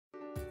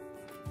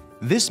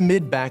This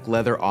mid-back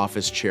leather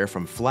office chair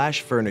from Flash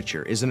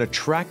Furniture is an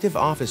attractive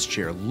office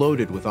chair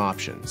loaded with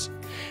options.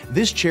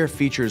 This chair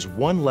features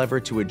one lever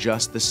to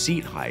adjust the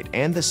seat height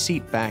and the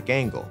seat back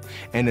angle,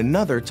 and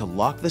another to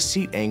lock the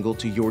seat angle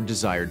to your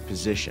desired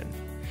position.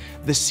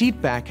 The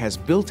seat back has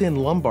built-in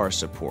lumbar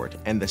support,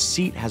 and the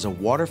seat has a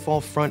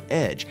waterfall front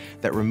edge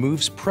that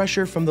removes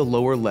pressure from the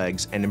lower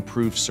legs and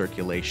improves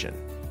circulation.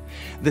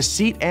 The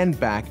seat and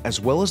back, as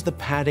well as the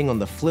padding on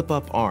the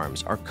flip-up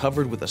arms, are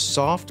covered with a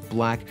soft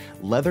black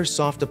leather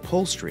soft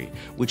upholstery,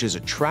 which is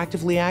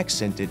attractively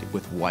accented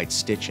with white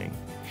stitching.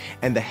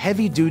 And the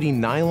heavy-duty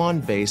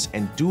nylon base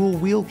and dual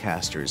wheel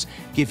casters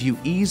give you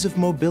ease of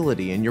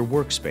mobility in your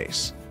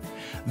workspace.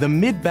 The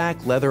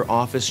mid-back leather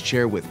office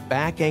chair with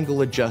back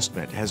angle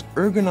adjustment has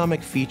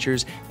ergonomic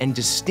features and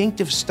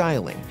distinctive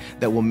styling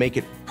that will make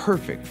it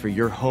perfect for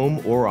your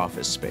home or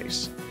office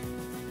space.